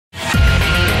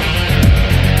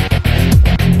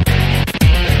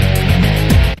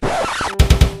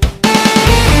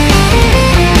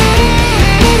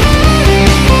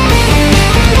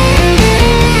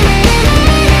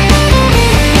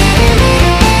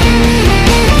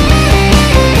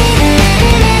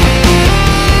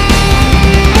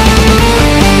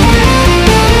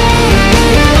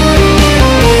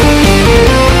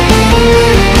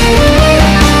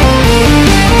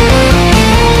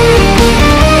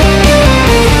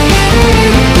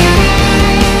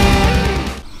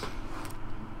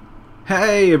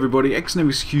Hey everybody,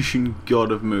 Execution God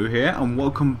of Moo here, and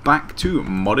welcome back to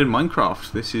Modded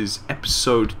Minecraft. This is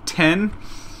episode 10,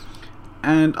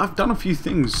 and I've done a few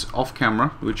things off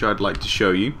camera which I'd like to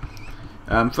show you.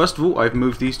 First of all, I've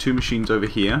moved these two machines over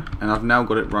here, and I've now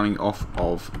got it running off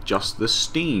of just the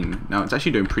steam. Now it's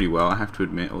actually doing pretty well, I have to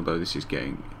admit, although this is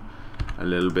getting a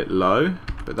little bit low,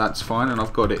 but that's fine, and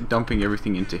I've got it dumping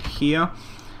everything into here.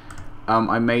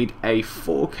 I made a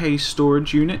 4K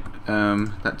storage unit.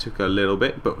 That took a little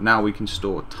bit, but now we can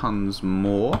store tons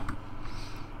more.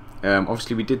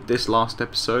 Obviously we did this last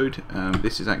episode.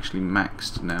 This is actually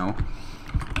maxed now.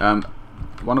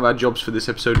 One of our jobs for this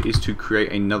episode is to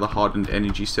create another hardened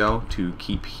energy cell to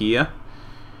keep here,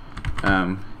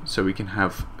 so we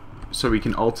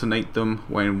can alternate them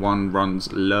when one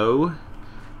runs low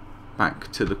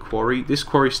back to the quarry. This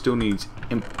quarry still needs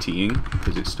emptying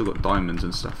because it's still got diamonds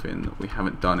and stuff in that we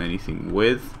haven't done anything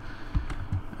with,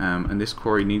 and this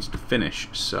quarry needs to finish,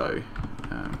 so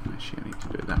actually I need to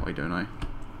do it that way, don't I?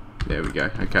 There we go.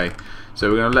 Okay,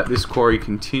 so we're going to let this quarry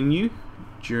continue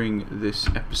during this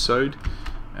episode.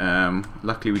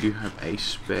 Luckily we do have a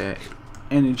spare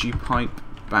energy pipe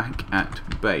back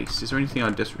at base. Is there anything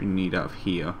I desperately need out of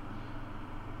here?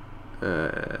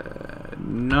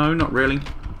 No, not really.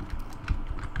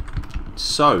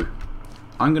 So,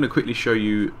 I'm going to quickly show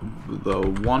you the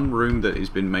one room that has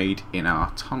been made in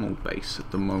our tunnel base at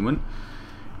the moment.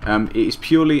 It is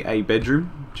purely a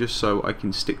bedroom, just so I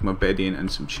can stick my bed in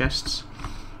and some chests.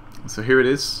 So here it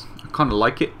is. I kind of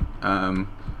like it. It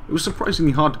was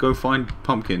surprisingly hard to go find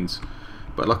pumpkins,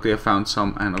 but luckily I found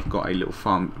some, and I've got a little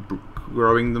farm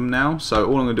growing them now. So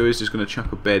all I'm going to do is just going to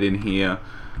chuck a bed in here,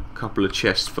 a couple of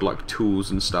chests for like tools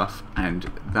and stuff,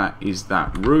 and that is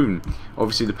that room.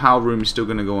 Obviously the power room is still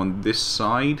going to go on this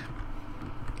side.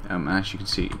 As you can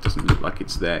see, it doesn't look like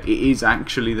it's there. It is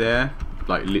actually there,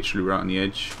 like literally right on the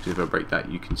edge, because if I break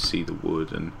that you can see the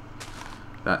wood and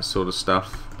that sort of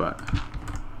stuff, but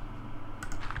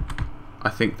I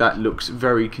think that looks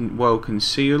very well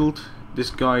concealed. This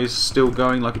guy is still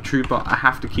going like a trooper. I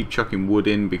have to keep chucking wood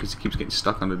in because it keeps getting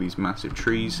stuck under these massive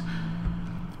trees.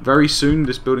 Very soon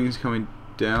this building is coming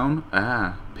down.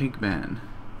 Pigman.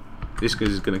 This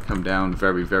is going to come down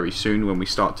very, very soon when we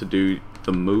start to do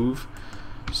the move.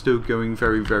 Still going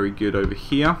very, very good over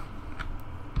here.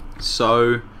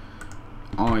 So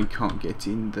I can't get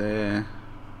in there.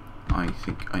 I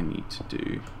think I need to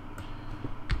do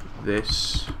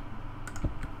this.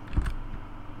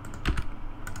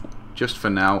 Just for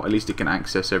now, at least it can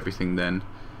access everything then.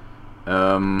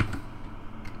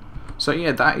 So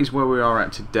yeah, that is where we are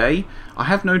at today. I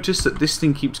have noticed that this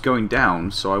thing keeps going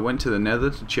down, so I went to the nether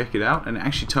to check it out, and it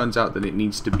actually turns out that it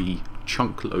needs to be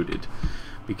chunk loaded,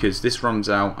 because this runs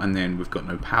out and then we've got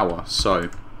no power.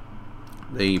 So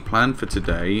the plan for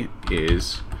today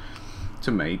is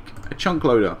to make a chunk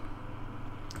loader,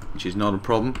 which is not a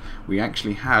problem. We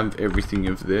actually have everything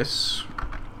of this,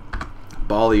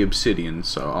 bar the obsidian,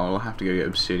 so I'll have to go get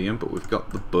obsidian, but we've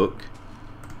got the book,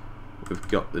 we've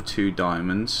got the 2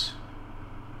 diamonds,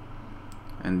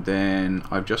 and then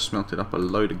I've just smelted up a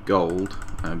load of gold.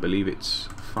 I believe it's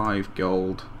 5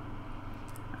 gold,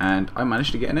 and I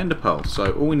managed to get an ender pearl.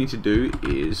 So all we need to do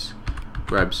is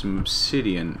grab some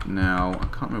obsidian. Now I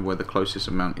can't remember where the closest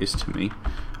amount is to me.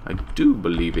 I do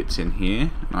believe it's in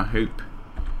here, and I hope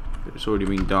it's already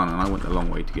been done, and I went a long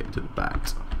way to get to the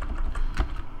bat.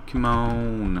 Come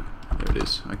on. There it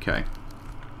is. Okay.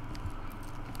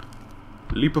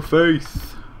 Leap of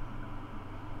faith.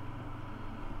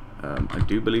 I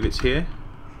do believe it's here.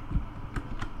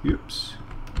 Oops.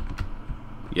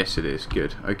 Yes, it is.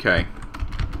 Good. Okay.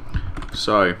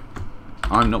 So,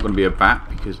 I'm not going to be a bat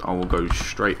because I will go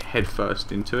straight head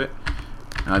first into it.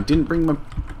 And I didn't bring my...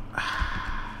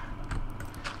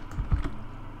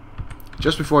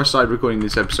 Just before I started recording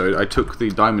this episode, I took the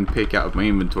diamond pick out of my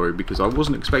inventory because I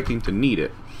wasn't expecting to need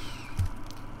it.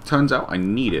 Turns out I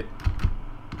need it.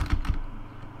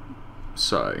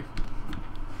 So,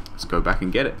 let's go back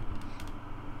and get it.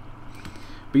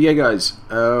 But yeah guys,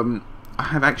 I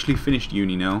have actually finished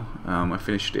uni now. I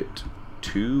finished it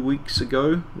 2 weeks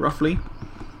ago, roughly.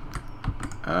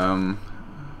 There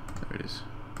it is.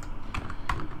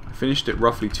 I finished it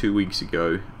roughly 2 weeks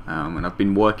ago, and I've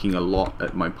been working a lot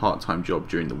at my part-time job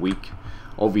during the week,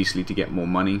 obviously to get more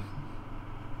money.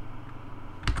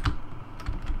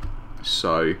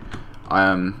 So,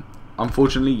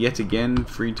 unfortunately, yet again,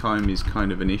 free time is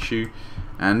kind of an issue,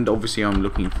 and obviously I'm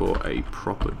looking for a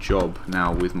proper job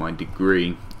now with my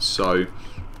degree. So,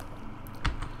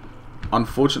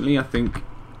 unfortunately, I think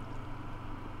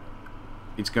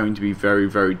it's going to be very,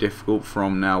 very difficult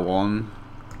from now on,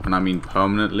 and I mean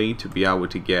permanently, to be able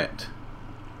to get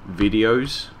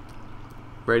videos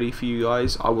ready for you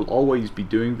guys. I will always be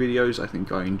doing videos. I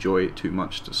think I enjoy it too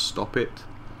much to stop it.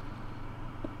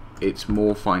 It's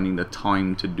more finding the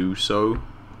time to do so,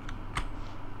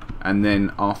 and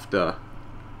then after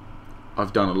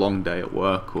I've done a long day at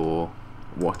work or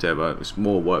whatever, it's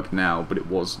more work now, but it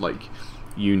was like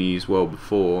uni as well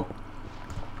before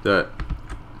that.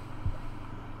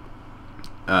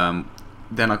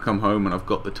 Then I come home and I've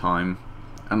got the time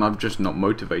and I'm just not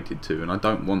motivated to, and I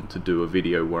don't want to do a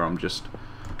video where I'm just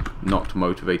not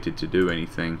motivated to do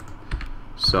anything.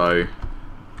 So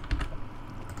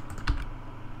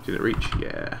did it reach?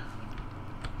 Yeah.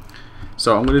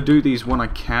 So I'm going to do these when I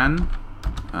can,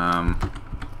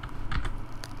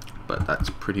 but that's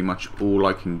pretty much all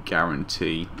I can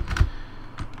guarantee.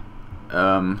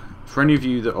 For any of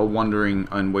you that are wondering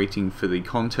and waiting for the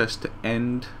contest to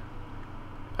end,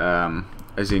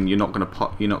 as in you're not going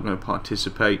to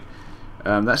participate,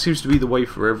 that seems to be the way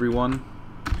for everyone.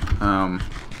 I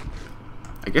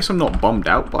guess I'm not bummed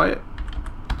out by it,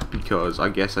 because I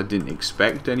guess I didn't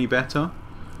expect any better,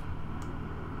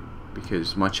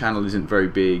 because my channel isn't very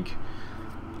big.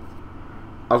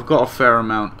 I've got a fair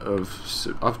amount of,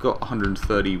 I've got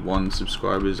 131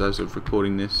 subscribers as of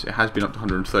recording this. It has been up to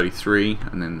 133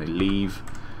 and then they leave.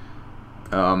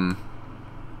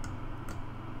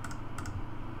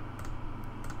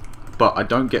 But I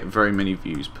don't get very many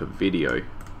views per video.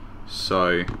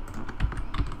 So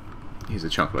here's a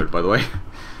chunk load, by the way.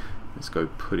 Let's go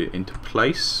put it into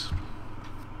place.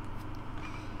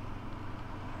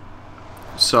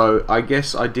 So I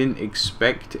guess I didn't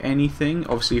expect anything.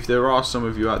 Obviously, if there are some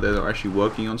of you out there that are actually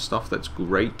working on stuff, that's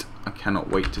great. I cannot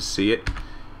wait to see it.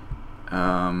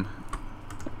 Let's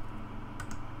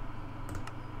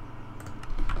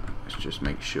just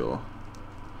make sure.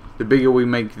 The bigger we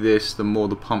make this, the more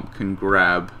the pump can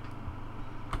grab.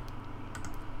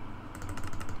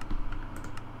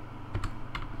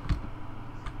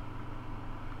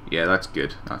 Yeah, that's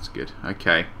good. That's good.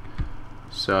 Okay.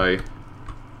 So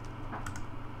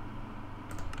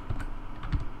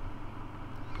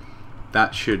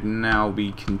that should now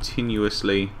be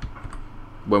continuously,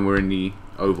 when we're in the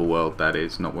overworld, that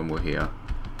is, not when we're here,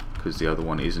 because the other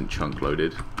one isn't chunk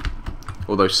loaded.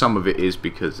 Although some of it is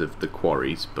because of the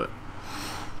quarries, but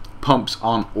pumps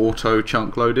aren't auto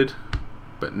chunk loaded.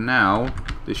 But now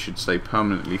this should stay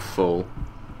permanently full,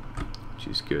 which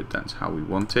is good. That's how we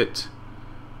want it.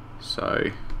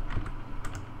 So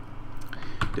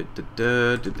did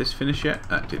this finish yet?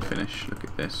 That did finish. Look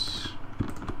at this.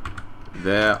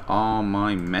 There are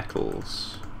my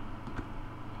metals.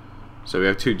 So we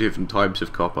have two different types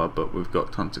of copper, but we've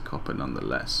got tons of copper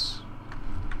nonetheless.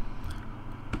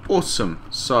 Awesome.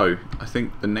 So I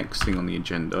think the next thing on the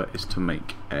agenda is to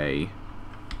make a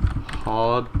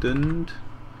hardened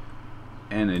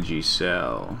energy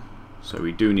cell. So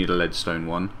we do need a leadstone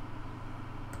one.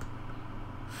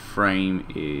 Frame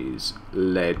is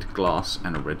lead, glass,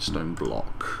 and a redstone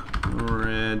block.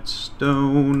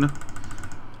 Redstone,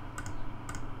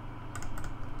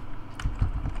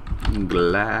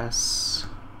 glass,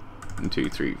 1, 2,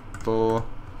 3, 4,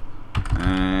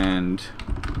 and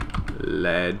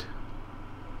lead.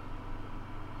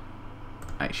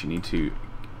 I actually need to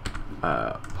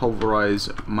pulverize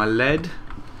my lead,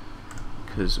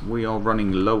 because we are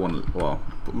running low on, well,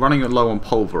 running low on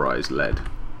pulverized lead.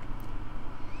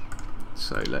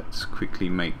 So let's quickly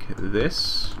make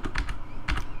this.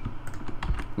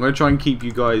 I'm going to try and keep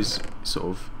you guys sort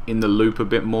of in the loop a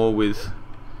bit more with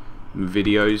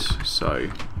videos, so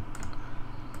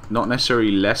not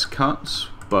necessarily less cuts,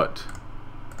 but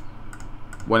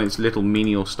when it's little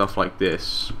menial stuff like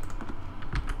this,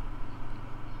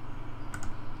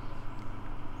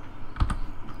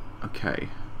 okay,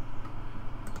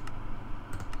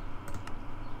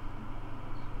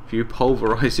 if you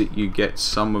pulverize it you get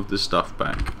some of the stuff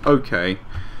back. Okay,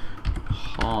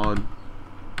 hard,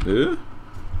 oh,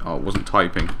 it wasn't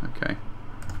typing. Okay,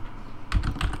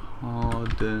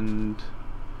 hardened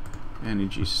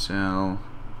energy cell.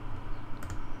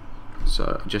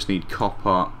 So I just need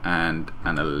copper and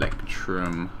an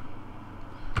electrum.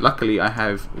 Luckily I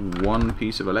have one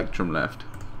piece of electrum left.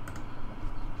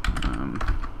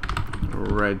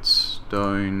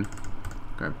 Redstone,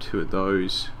 grab 2 of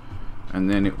those, and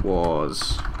then it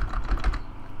was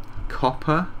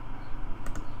copper.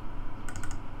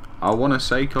 I want to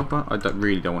say copper, I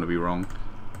really don't want to be wrong.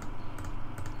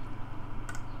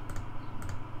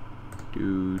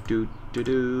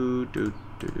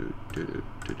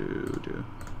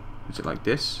 Is it like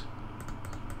this?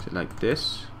 Is it like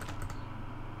this?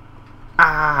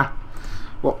 Ah!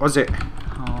 What was it?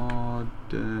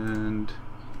 Hardened.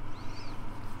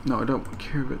 No, I don't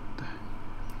care about that.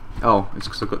 Oh, it's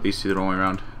because I've got these two the wrong way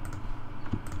around.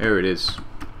 Here it is.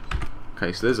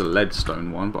 Okay, so there's a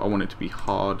leadstone one, but I want it to be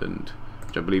hardened,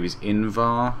 which I believe is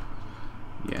Invar.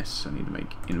 Yes, I need to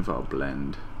make Invar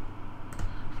blend,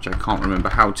 which I can't remember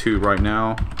how to right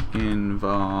now.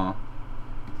 Invar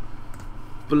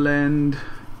blend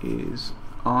is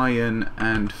iron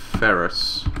and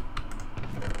ferrous,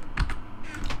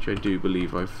 which I do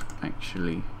believe I've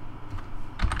actually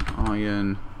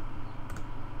iron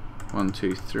 1,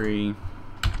 2, 3.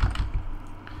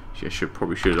 I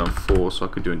probably should have done 4 so I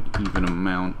could do an even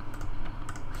amount.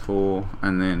 4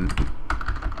 and then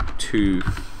 2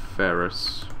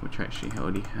 ferrous, which I actually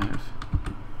already have.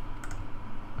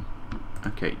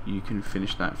 Okay, you can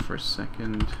finish that for a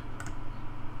second.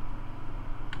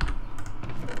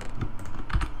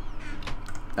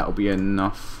 That'll be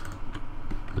enough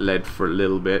lead for a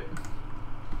little bit.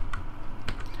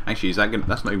 Actually, is that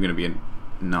that's not even going to be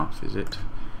enough, is it?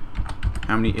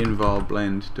 How many Invar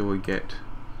blend do I get?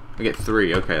 I get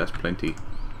 3. Okay, that's plenty.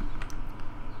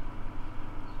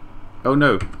 Oh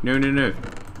no, no, no, no!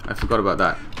 I forgot about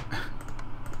that.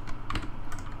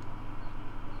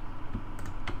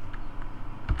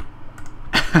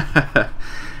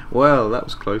 Well, that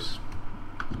was close.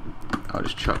 I'll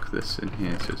just chuck this in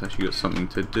here so it's actually got something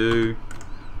to do.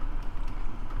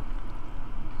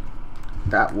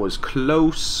 That was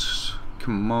close.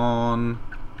 Come on.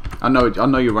 I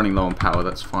know you're running low on power.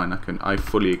 That's fine. I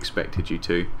fully expected you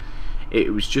to.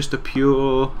 It was just a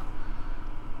pure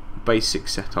basic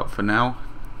setup for now.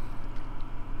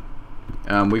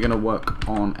 We're going to work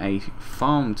on a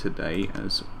farm today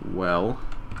as well.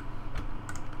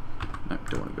 Nope,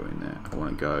 don't want to go in there. I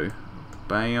want to go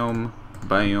bam,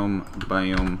 bam,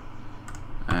 bam,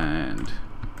 and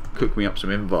cook me up some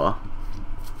Invar.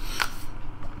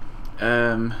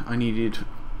 I needed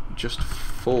just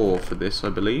 4 for this, I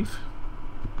believe.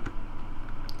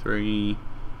 3,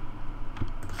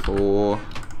 4.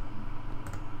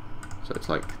 So it's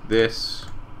like this.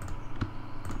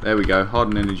 There we go,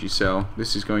 hardened energy cell.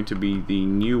 This is going to be the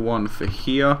new one for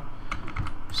here,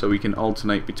 so we can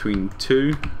alternate between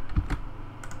 2.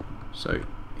 So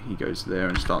he goes there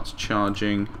and starts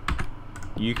charging.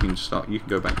 You can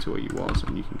go back to where you was,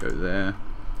 and you can go there.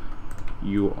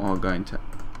 You are going to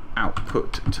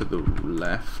output to the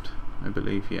left, I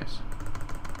believe, yes.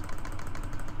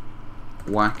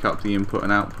 Whack up the input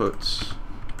and outputs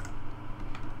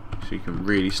so you can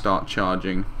really start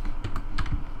charging.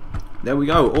 There we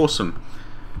go, awesome.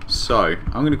 So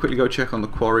I'm going to quickly go check on the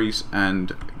quarries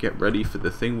and get ready for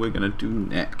the thing we're going to do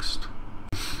next.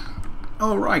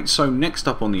 Alright, so next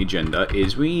up on the agenda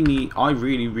is I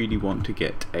really want to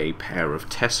get a pair of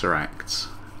tesseracts.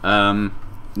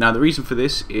 Now the reason for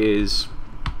this is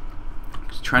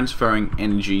transferring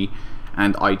energy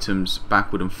and items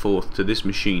backward and forth to this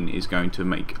machine is going to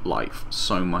make life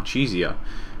so much easier.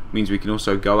 It means we can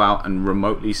also go out and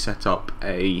remotely set up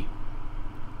a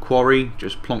quarry,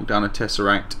 just plonk down a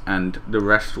tesseract, and the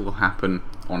rest will happen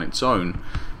on its own.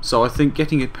 So I think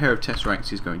getting a pair of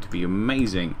tesseracts is going to be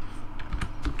amazing.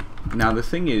 Now the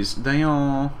thing is,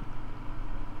 they're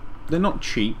not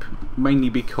cheap, mainly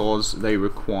because they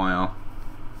require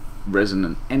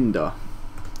resonant ender.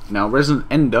 Now resonant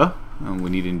ender, we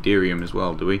need enderium as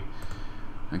well, do we?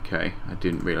 Okay, I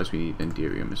didn't realise we need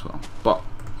enderium as well. But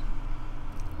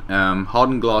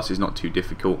hardened glass is not too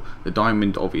difficult. The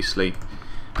diamond, obviously.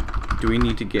 Do we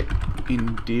need to get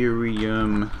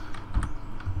enderium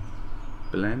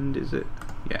blend, is it?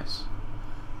 Yes.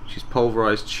 Which is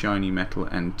pulverized shiny metal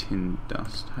and tin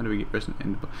dust. How do we get resonant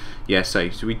ender? Yeah, so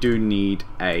we do need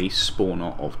a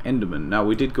spawner of enderman. Now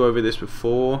we did go over this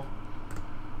before.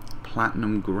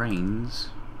 Platinum grains.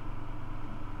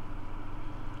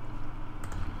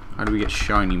 How do we get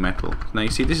shiny metal? Now you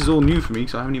see, this is all new for me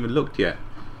because I haven't even looked yet.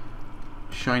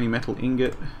 Shiny metal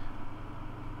ingot.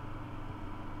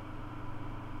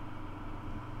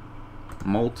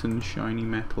 Molten shiny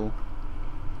metal.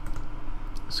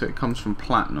 So it comes from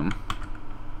platinum.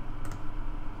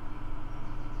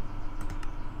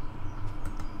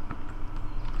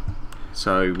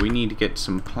 So we need to get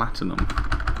some platinum.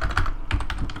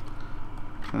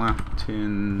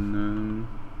 Platinum,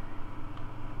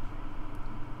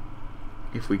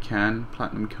 if we can.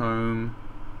 Platinum comb,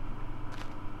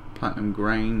 platinum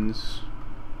grains.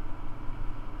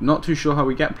 Not too sure how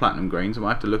we get platinum grains. I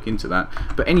might have to look into that.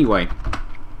 But anyway,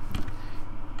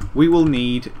 we will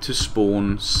need to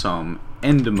spawn some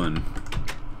endermen,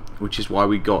 which is why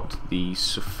we got the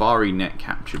safari net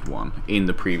captured one in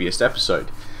the previous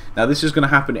episode. Now this is going to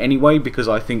happen anyway because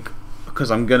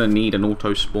I'm going to need an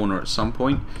auto spawner at some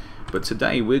point, but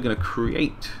today we're going to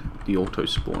create the auto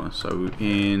spawner. So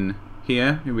in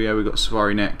here we go, we've got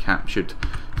Safari Net, captured,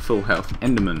 full health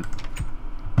Enderman,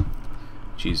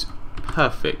 which is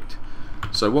perfect.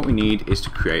 So what we need is to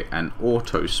create an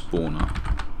auto spawner,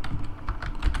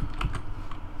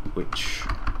 which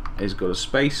has got a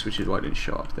space, which is why it didn't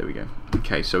show up. There we go.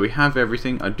 Okay, so we have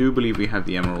everything. I do believe we have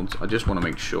the emeralds. I just want to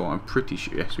make sure. I'm pretty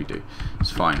sure. Yes, we do.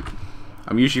 It's fine.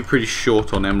 I'm usually pretty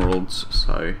short on emeralds,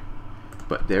 so,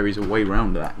 but there is a way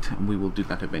around that, and we will do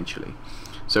that eventually.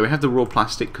 So we have the raw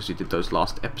plastic because we did those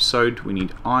last episode. We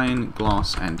need iron,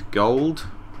 glass, and gold.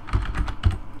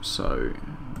 So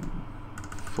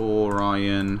 4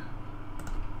 iron,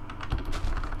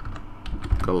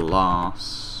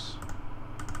 glass,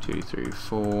 2, 3,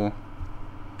 4,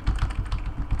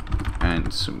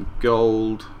 and some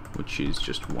gold, which is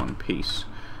just 1 piece.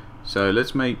 So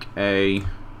let's make a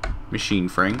machine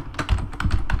frame.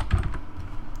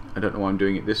 I don't know why I'm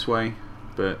doing it this way,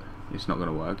 but it's not going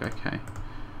to work. Okay,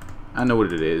 I know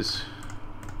what it is.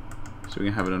 So we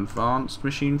can have an advanced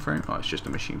machine frame. Oh, it's just a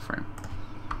machine frame.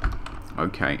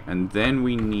 Okay, and then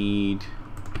we need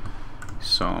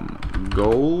some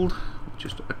gold,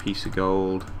 just a piece of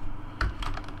gold,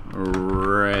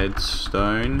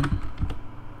 redstone.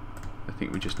 I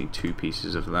think we just need 2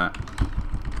 pieces of that.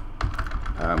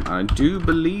 I do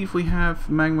believe we have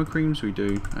magma creams. We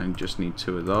do. I just need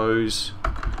 2 of those.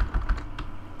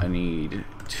 I need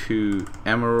 2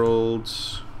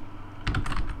 emeralds.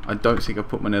 I don't think I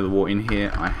put my nether wart in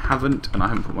here. I haven't, and I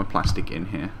haven't put my plastic in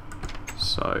here.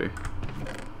 So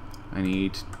I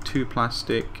need 2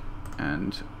 plastic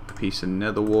and a piece of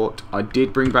nether wart. I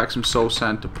did bring back some soul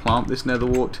sand to plant this nether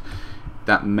wart.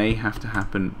 That may have to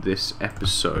happen this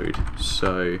episode.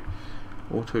 So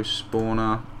auto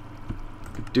spawner.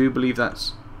 I do believe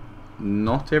that's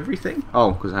not everything.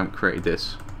 Oh, because I haven't created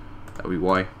this. That would be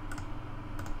why.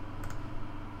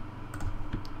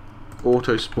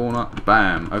 Auto spawner,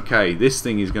 bam. Okay, this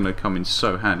thing is going to come in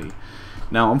so handy.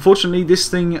 Now, unfortunately, this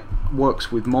thing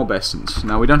works with mob essence.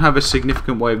 Now, we don't have a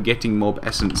significant way of getting mob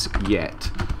essence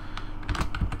yet.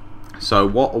 So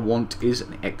what I want is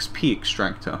an XP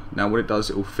extractor. Now, what it does,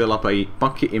 it will fill up a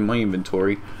bucket in my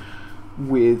inventory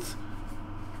with...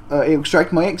 it'll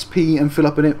extract my XP and fill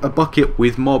up a bucket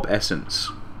with mob essence.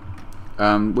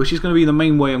 Which is going to be the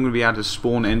main way I'm going to be able to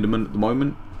spawn Enderman at the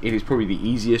moment. It is probably the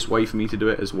easiest way for me to do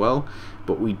it as well.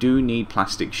 But we do need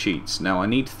plastic sheets. Now, I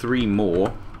need 3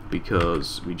 more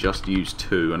because we just used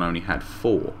 2 and only had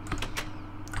 4.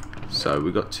 So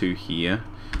we've got 2 here.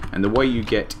 And the way you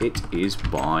get it is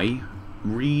by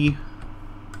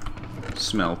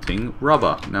re-smelting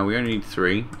rubber. Now, we only need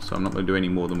 3, so I'm not going to do any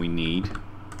more than we need.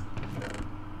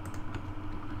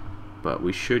 But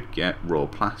we should get raw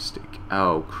plastic.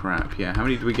 Oh crap, yeah. How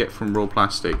many do we get from raw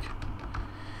plastic?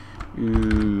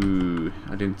 Ooh,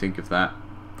 I didn't think of that.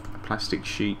 Plastic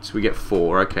sheets. We get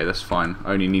 4. Okay, that's fine.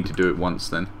 I only need to do it once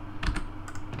then.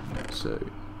 So,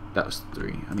 that was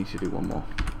 3. I need to do 1 more.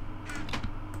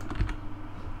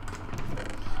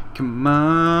 Come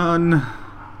on!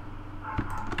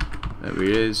 There it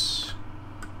is.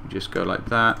 We just go like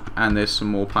that. And there's some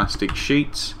more plastic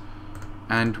sheets.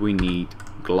 And we need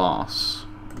glass,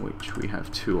 which we have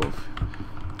 2 of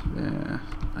there.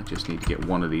 I just need to get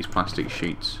 1 of these plastic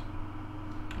sheets.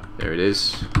 There it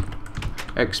is.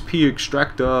 XP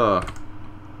extractor.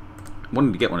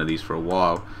 Wanted to get 1 of these for a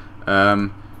while.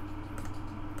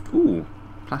 Ooh,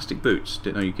 plastic boots.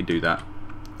 Didn't know you could do that.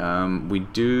 We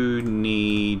do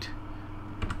need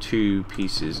 2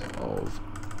 pieces of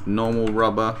normal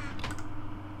rubber.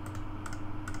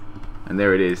 And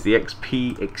there it is, the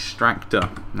XP extractor.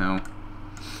 Now,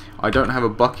 I don't have a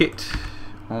bucket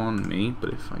on me,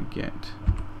 but if I get...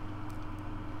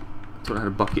 I thought I had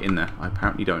a bucket in there. I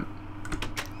apparently don't.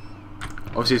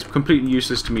 Obviously, it's completely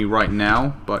useless to me right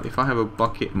now, but if I have a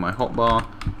bucket in my hotbar,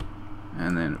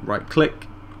 and then right-click,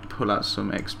 pull out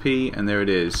some XP, and there it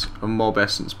is, a mob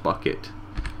essence bucket.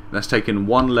 That's taken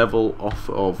 1 level off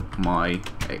of my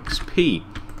XP.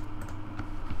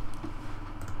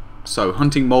 So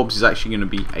hunting mobs is actually going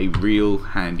to be a real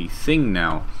handy thing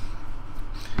now.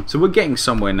 So we're getting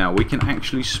somewhere now. We can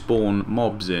actually spawn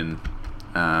mobs in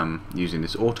using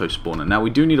this auto spawner. Now we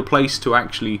do need a place to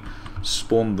actually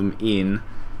spawn them in.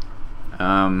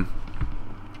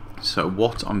 So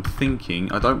what I'm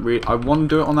thinking, I want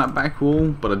to do it on that back wall,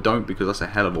 but I don't because that's a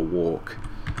hell of a walk.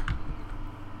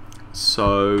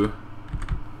 So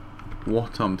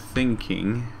what I'm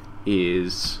thinking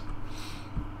is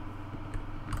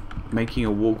making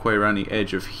a walkway around the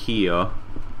edge of here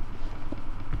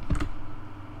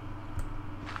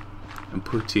and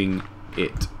putting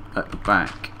it at the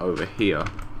back over here,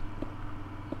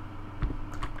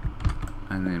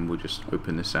 and then we'll just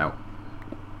open this out.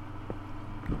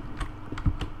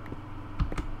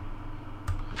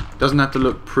 Doesn't have to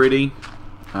look pretty,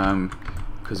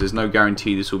 because there's no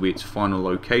guarantee this will be its final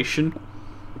location.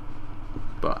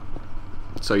 But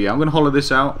so yeah, I'm gonna hollow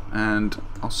this out, and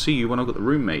I'll see you when I've got the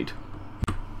room made.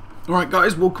 Alright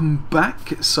guys, welcome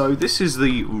back. So this is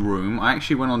the room. I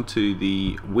actually went onto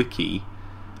the wiki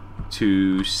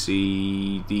to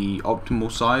see the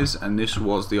optimal size, and this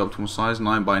was the optimal size,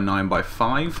 9 by 9 by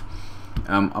 5.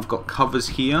 I've got covers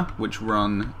here which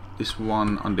run, this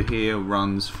one under here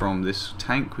runs from this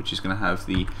tank, which is going to have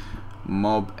the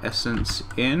mob essence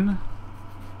in,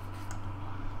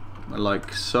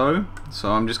 like so.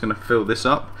 So I'm just going to fill this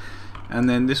up, and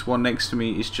then this one next to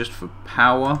me is just for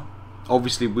power.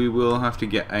 Obviously we will have to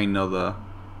get another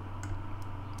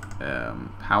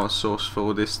power source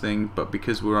for this thing, but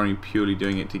because we're only purely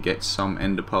doing it to get some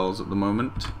ender pearls at the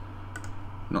moment,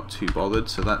 not too bothered.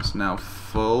 So that's now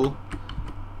full.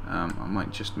 I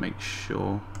might just make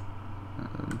sure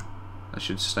that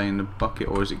should stay in the bucket,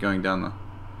 or is it going down the...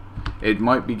 It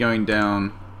might be going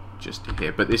down just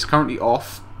here, but it's currently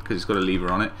off because it's got a lever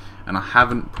on it, and I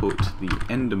haven't put the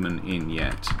Enderman in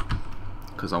yet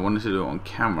because I wanted to do it on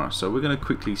camera. So we're going to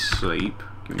quickly sleep.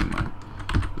 Give me my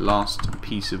last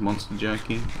piece of monster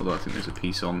jerky, although I think there's a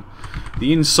piece on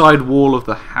the inside wall of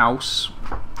the house.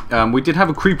 We did have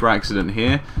a creeper accident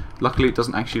here. Luckily it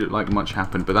doesn't actually look like much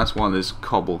happened, but that's why there's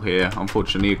cobble here.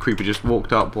 Unfortunately a creeper just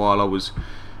walked up while I was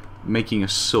making a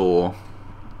saw.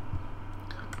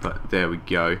 But there we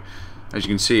go. As you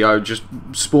can see, I just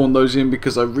spawned those in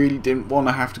because I really didn't want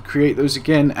to have to create those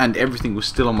again, and everything was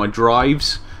still on my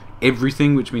drives.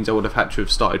 Everything, which means I would have had to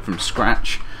have started from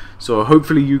scratch. So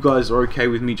hopefully you guys are okay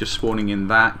with me just spawning in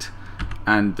that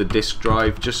and the disk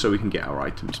drive, just so we can get our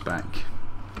items back.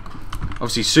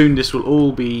 Obviously soon this will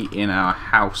all be in our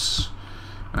house.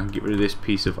 I can get rid of this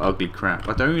piece of ugly crap.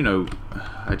 I don't even know,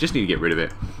 I just need to get rid of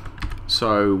it.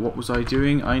 So what was I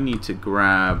doing? I need to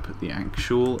grab the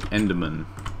actual Enderman,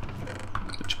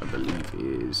 which I believe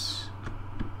is...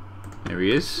 There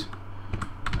he is.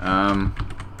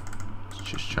 Let's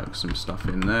just chuck some stuff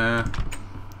in there.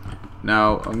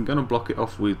 Now I'm going to block it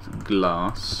off with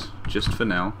glass, just for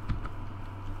now.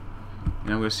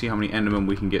 And I'm going to see how many Endermen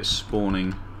we can get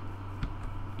spawning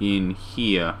in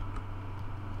here.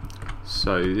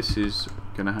 So this is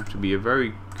going to have to be a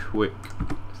very quick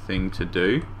thing to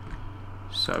do.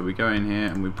 So we go in here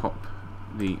and we pop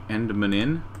the Enderman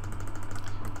in.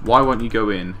 Why won't you go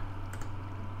in?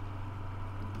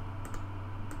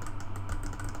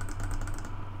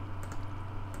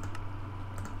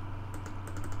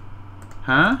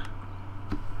 Huh?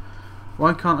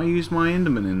 Why can't I use my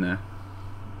Enderman in there?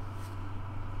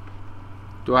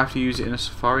 Do I have to use it in a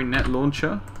Safari net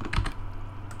launcher?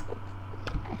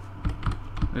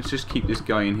 Let's just keep this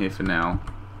guy in here for now.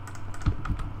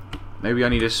 Maybe I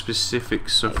need a specific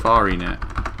Safari net.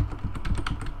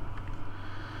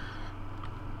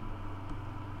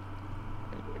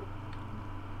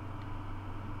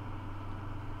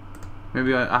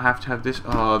 Maybe I have to have this.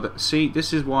 Oh, see,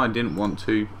 this is why I didn't want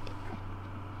to.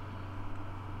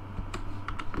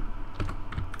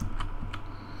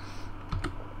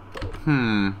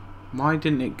 Why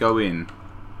didn't it go in?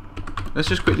 Let's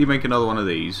just quickly make another one of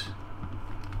these,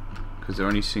 because they're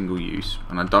only single use,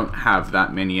 and I don't have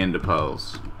that many ender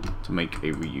pearls to make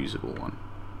a reusable one.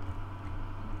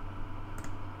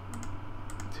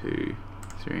 2,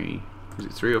 3, was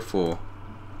it 3 or 4?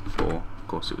 4, of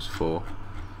course it was 4.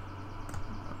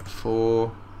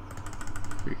 4,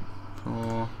 3,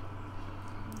 4.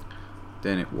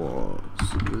 Then it was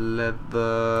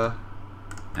leather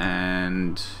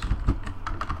and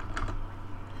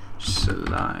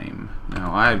slime.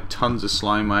 Now I have tons of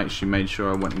slime. I actually made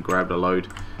sure I went and grabbed a load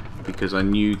because I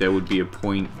knew there would be a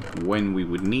point when we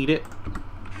would need it.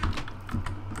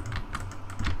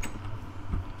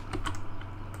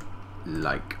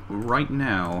 Like right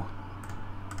now.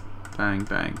 Bang,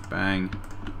 bang, bang.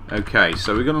 Okay,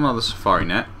 so we got another Safari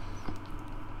net.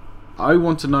 I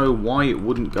want to know why it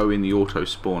wouldn't go in the auto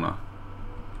spawner.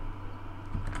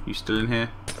 You still in here?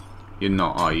 You're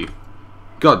not, are you?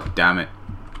 God damn it.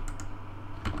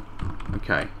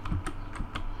 Okay.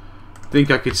 Think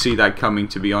I could see that coming,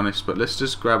 to be honest, but let's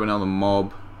just grab another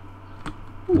mob.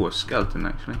 Ooh, a skeleton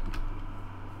actually.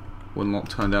 Will not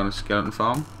turn down a skeleton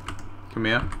farm. Come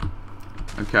here.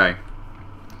 Okay.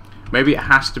 Maybe it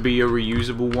has to be a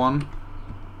reusable one.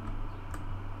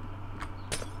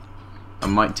 I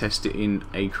might test it in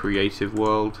a creative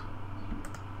world,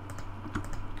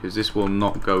 because this will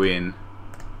not go in.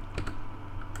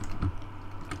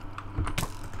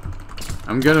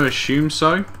 I'm going to assume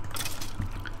so.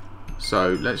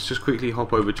 So let's just quickly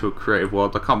hop over to a creative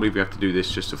world. I can't believe we have to do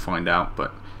this just to find out,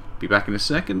 but be back in a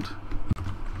second.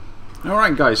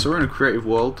 Alright guys, so we're in a creative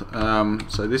world,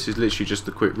 so this is literally just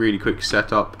a really quick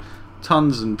setup.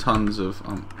 Tons and tons of,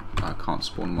 I can't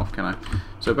spawn them off, can I?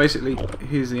 So basically,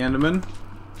 here's the Enderman.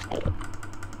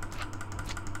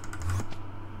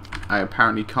 I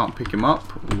apparently can't pick him up.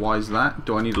 Why is that?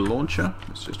 Do I need a launcher?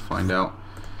 Let's just find out.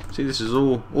 See, this is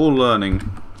all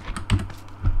learning.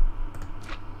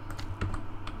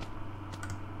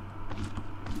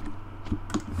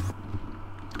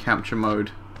 Capture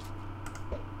mode.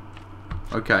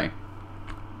 Okay.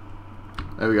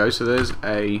 There we go. So there's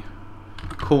a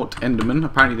caught Enderman.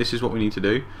 Apparently this is what we need to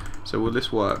do. So will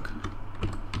this work?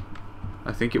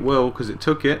 I think it will, because it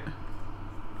took it.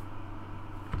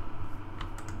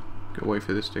 Gotta wait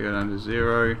for this to go down to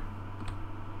 0.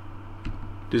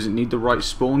 Does it need the right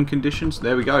spawn conditions?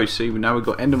 There we go. See, now we've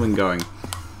got Enderman going.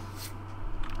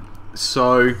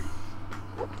 So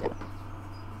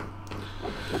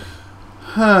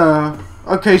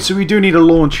okay, so we do need a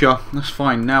launcher. That's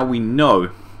fine. Now we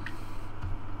know.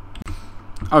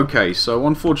 Okay, so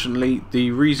unfortunately,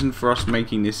 the reason for us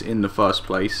making this in the first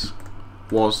place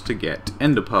was to get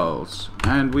ender pearls,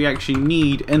 and we actually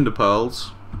need ender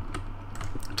pearls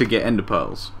to get ender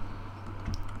pearls,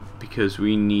 because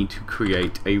we need to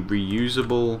create a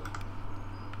reusable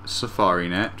safari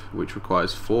net, which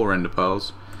requires 4 ender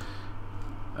pearls,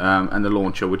 and the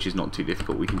launcher, which is not too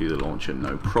difficult. We can do the launcher,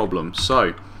 no problem.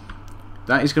 So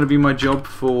that is going to be my job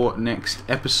for next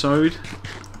episode.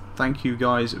 Thank you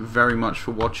guys very much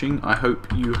for watching. I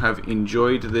hope you have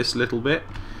enjoyed this little bit.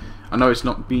 I know it's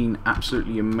not been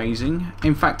absolutely amazing.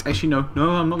 In fact, actually no,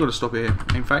 I'm not going to stop it here.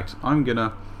 In fact, I'm going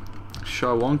to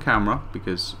show on camera,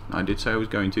 because I did say I was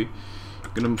going to.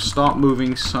 I'm going to start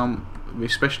moving some,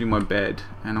 especially my bed,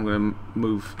 and I'm going to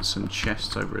move some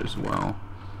chests over as well.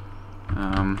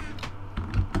 I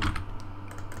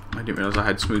didn't realise I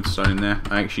had smooth stone in there.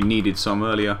 I actually needed some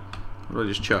earlier. What did I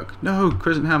just chuck? No,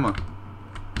 crescent hammer.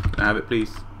 Can I have it,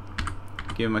 please?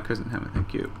 Give me my crescent hammer,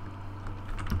 thank you.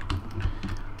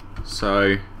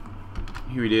 So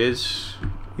here it is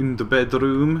in the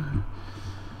bedroom.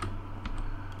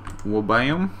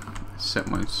 Wabam. Set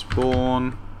my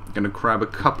spawn. Gonna grab a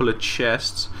couple of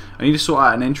chests. I need to sort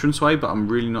out an entranceway, but I'm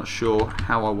really not sure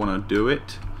how I want to do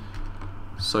it.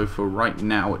 So for right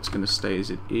now, it's gonna stay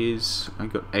as it is. I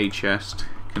got a chest.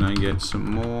 Can I get some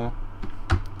more?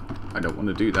 I don't want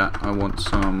to do that. I want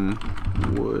some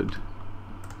wood.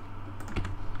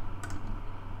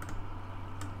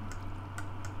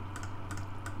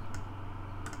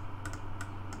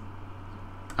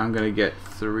 I'm gonna get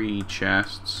 3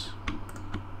 chests.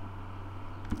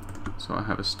 So I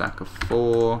have a stack of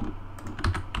 4.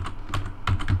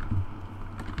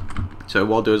 So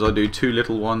what I'll do is I'll do 2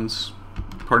 little ones,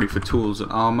 probably for tools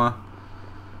and armor,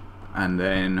 and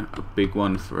then a big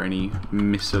one for any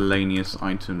miscellaneous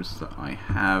items that I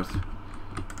have.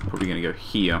 Probably going to go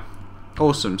here.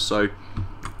 Awesome. So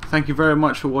thank you very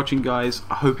much for watching, guys.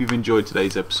 I hope you've enjoyed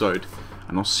today's episode,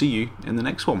 and I'll see you in the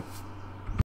next one.